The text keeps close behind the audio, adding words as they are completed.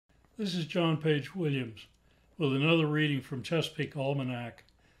This is John Page Williams with another reading from Chesapeake Almanac.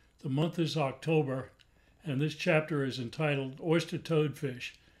 The month is October, and this chapter is entitled Oyster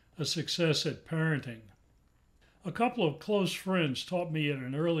Toadfish, a Success at Parenting. A couple of close friends taught me at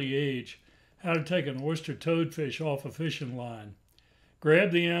an early age how to take an oyster toadfish off a fishing line. Grab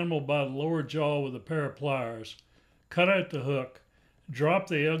the animal by the lower jaw with a pair of pliers, cut out the hook, drop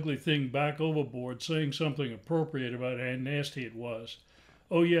the ugly thing back overboard, saying something appropriate about how nasty it was.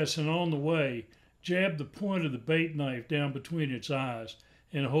 Oh yes, and on the way, jab the point of the bait knife down between its eyes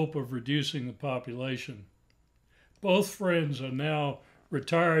in hope of reducing the population. Both friends are now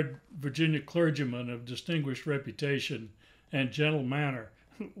retired Virginia clergymen of distinguished reputation and gentle manner,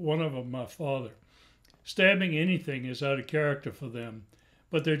 one of them my father. Stabbing anything is out of character for them,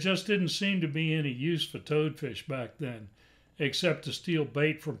 but there just didn't seem to be any use for toadfish back then, except to steal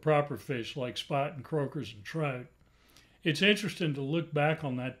bait from proper fish like spot and croakers and trout. It's interesting to look back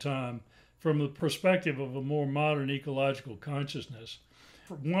on that time from the perspective of a more modern ecological consciousness.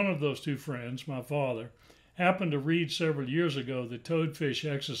 One of those two friends, my father, happened to read several years ago that toadfish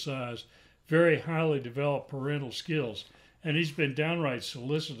exercise very highly developed parental skills, and he's been downright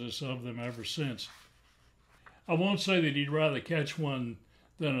solicitous of them ever since. I won't say that he'd rather catch one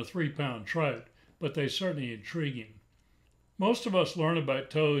than a 3-pound trout, but they're certainly intriguing. Most of us learn about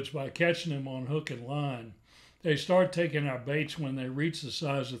toads by catching them on hook and line. They start taking our baits when they reach the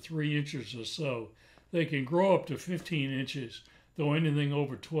size of 3 inches or so. They can grow up to 15 inches, though anything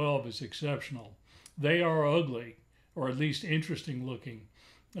over 12 is exceptional. They are ugly, or at least interesting looking.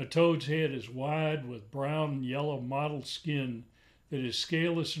 A toad's head is wide with brown and yellow mottled skin that is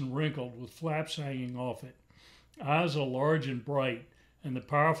scaleless and wrinkled with flaps hanging off it. Eyes are large and bright, and the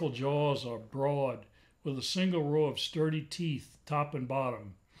powerful jaws are broad with a single row of sturdy teeth, top and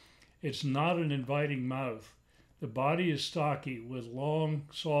bottom. It's not an inviting mouth. The body is stocky with long,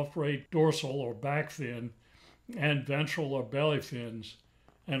 soft-rayed dorsal or back fin and ventral or belly fins,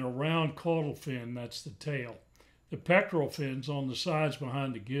 and a round caudal fin, that's the tail. The pectoral fins on the sides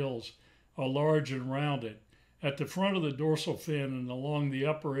behind the gills are large and rounded. At the front of the dorsal fin and along the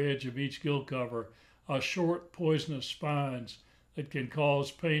upper edge of each gill cover are short, poisonous spines that can cause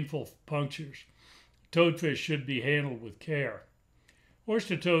painful punctures. Toadfish should be handled with care.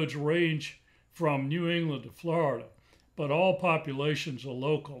 Oyster toads range from New England to Florida, but all populations are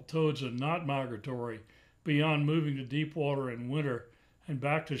local. Toads are not migratory beyond moving to deep water in winter and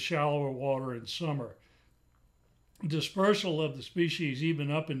back to shallower water in summer. Dispersal of the species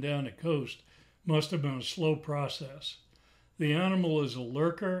even up and down the coast must have been a slow process. The animal is a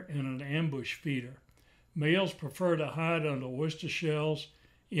lurker and an ambush feeder. Males prefer to hide under oyster shells,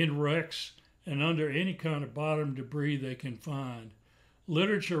 in wrecks, and under any kind of bottom debris they can find.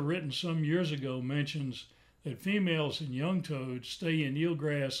 Literature written some years ago mentions that females and young toads stay in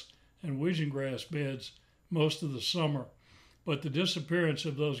eelgrass and widgeon grass beds most of the summer, but the disappearance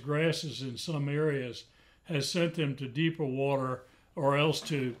of those grasses in some areas has sent them to deeper water or else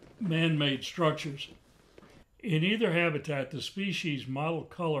to man-made structures. In either habitat, the species' mottled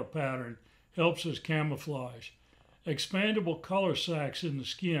color pattern helps as camouflage. Expandable color sacs in the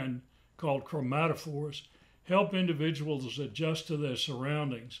skin, called chromatophores, help individuals adjust to their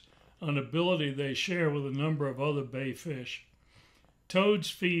surroundings, an ability they share with a number of other bay fish. Toads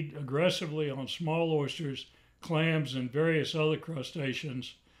feed aggressively on small oysters, clams, and various other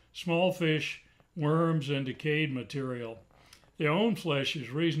crustaceans, small fish, worms, and decayed material. Their own flesh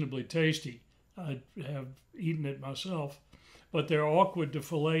is reasonably tasty. I have eaten it myself, but they're awkward to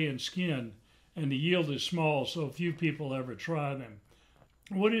fillet and skin, and the yield is small, so few people ever try them.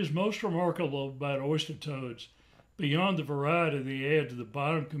 What is most remarkable about oyster toads, beyond the variety they add to the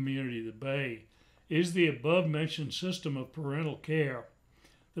bottom community of the bay, is the above-mentioned system of parental care.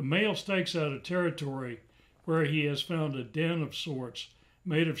 The male stakes out a territory where he has found a den of sorts,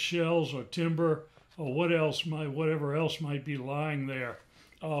 made of shells or timber or whatever else might be lying there.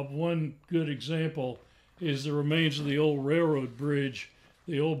 One good example is the remains of the old railroad bridge,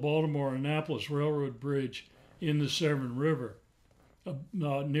 the old Baltimore-Annapolis Railroad Bridge in the Severn River.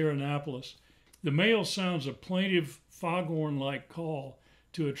 Near Annapolis. The male sounds a plaintive foghorn-like call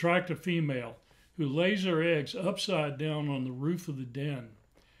to attract a female who lays her eggs upside down on the roof of the den.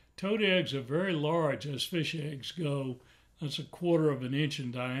 Toad eggs are very large as fish eggs go, that's 1/4 of an inch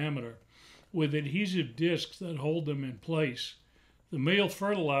in diameter, with adhesive discs that hold them in place. The male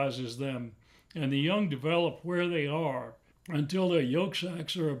fertilizes them, and the young develop where they are until their yolk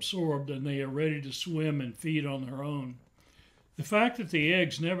sacs are absorbed and they are ready to swim and feed on their own. The fact that the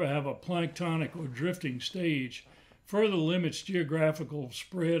eggs never have a planktonic or drifting stage further limits geographical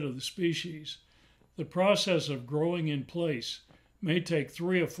spread of the species. The process of growing in place may take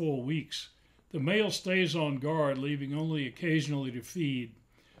 3 or 4 weeks. The male stays on guard, leaving only occasionally to feed.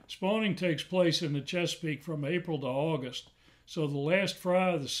 Spawning takes place in the Chesapeake from April to August, so the last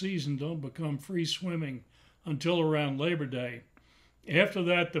fry of the season don't become free swimming until around Labor Day. After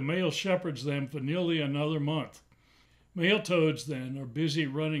that, the male shepherds them for nearly another month. Male toads, then, are busy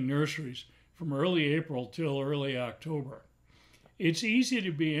running nurseries from early April till early October. It's easy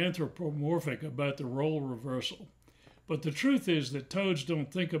to be anthropomorphic about the role reversal, but the truth is that toads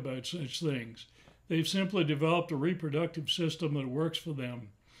don't think about such things. They've simply developed a reproductive system that works for them.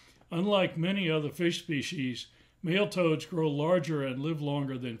 Unlike many other fish species, male toads grow larger and live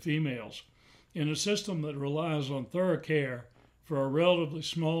longer than females. In a system that relies on thorough care for a relatively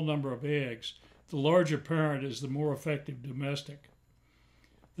small number of eggs, the larger parent is the more effective domestic.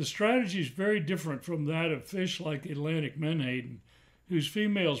 The strategy is very different from that of fish like the Atlantic menhaden, whose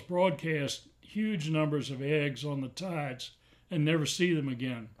females broadcast huge numbers of eggs on the tides and never see them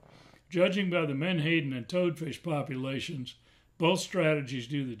again. Judging by the menhaden and toadfish populations, both strategies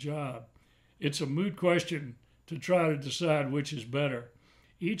do the job. It's a moot question to try to decide which is better.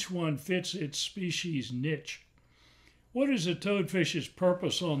 Each one fits its species niche. What is a toadfish's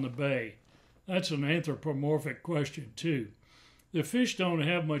purpose on the bay? That's an anthropomorphic question, too. The fish don't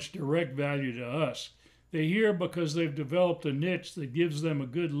have much direct value to us. They're here because they've developed a niche that gives them a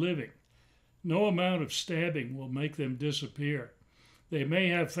good living. No amount of stabbing will make them disappear. They may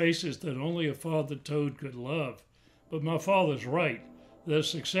have faces that only a father toad could love, but my father's right. Their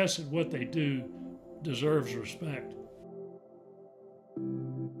success at what they do deserves respect.